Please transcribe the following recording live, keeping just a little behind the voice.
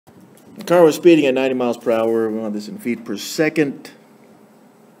The car was speeding at 90 miles per hour. We want this in feet per second.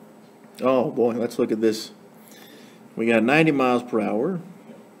 Oh boy, let's look at this. We got 90 miles per hour.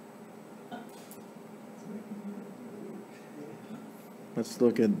 Let's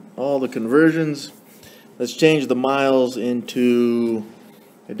look at all the conversions. Let's change the miles into,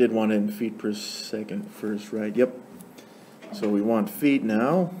 I did want it in feet per second first, right? Yep. So we want feet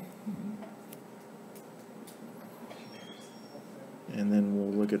now. And then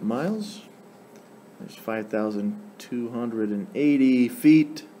we'll look at miles. There's 5,280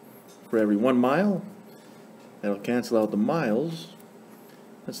 feet for every 1 mile. That'll cancel out the miles.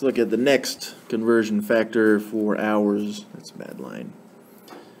 Let's look at the next conversion factor for hours. That's a bad line.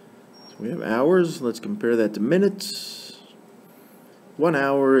 So we have hours. Let's compare that to minutes. 1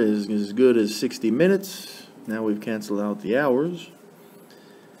 hour is as good as 60 minutes. Now we've canceled out the hours.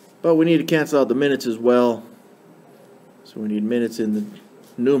 But we need to cancel out the minutes as well. So we need minutes in the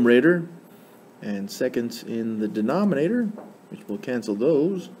numerator and seconds in the denominator, which will cancel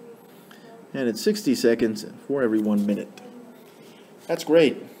those. And it's 60 seconds for every 1 minute. That's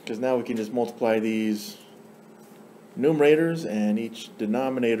great, because now we can just multiply these numerators and each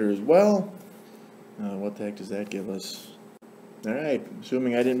denominator as well. What the heck does that give us? Alright,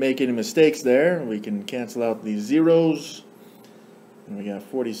 assuming I didn't make any mistakes there, we can cancel out these zeros. And we got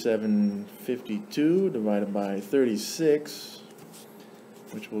 4752 divided by 36,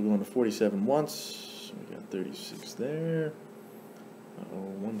 which will go into 47 once. So we got 36 there.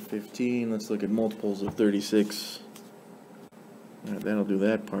 115. Let's look at multiples of 36. That'll do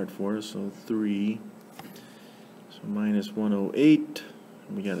that part for us. So 3. So minus 108.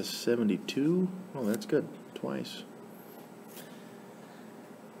 And we got a 72. Oh, that's good. Twice.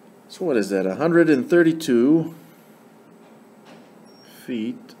 So what is that? 132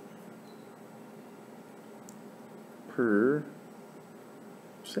 feet per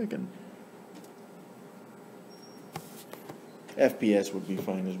second. FPS would be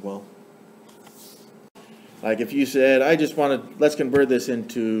fine as well. Like if you said, I just want to, let's convert this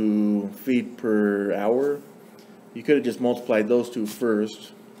into feet per hour, you could have just multiplied those two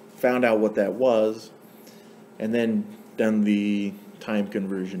first, found out what that was, and then done the time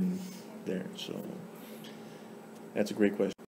conversion there. So that's a great question.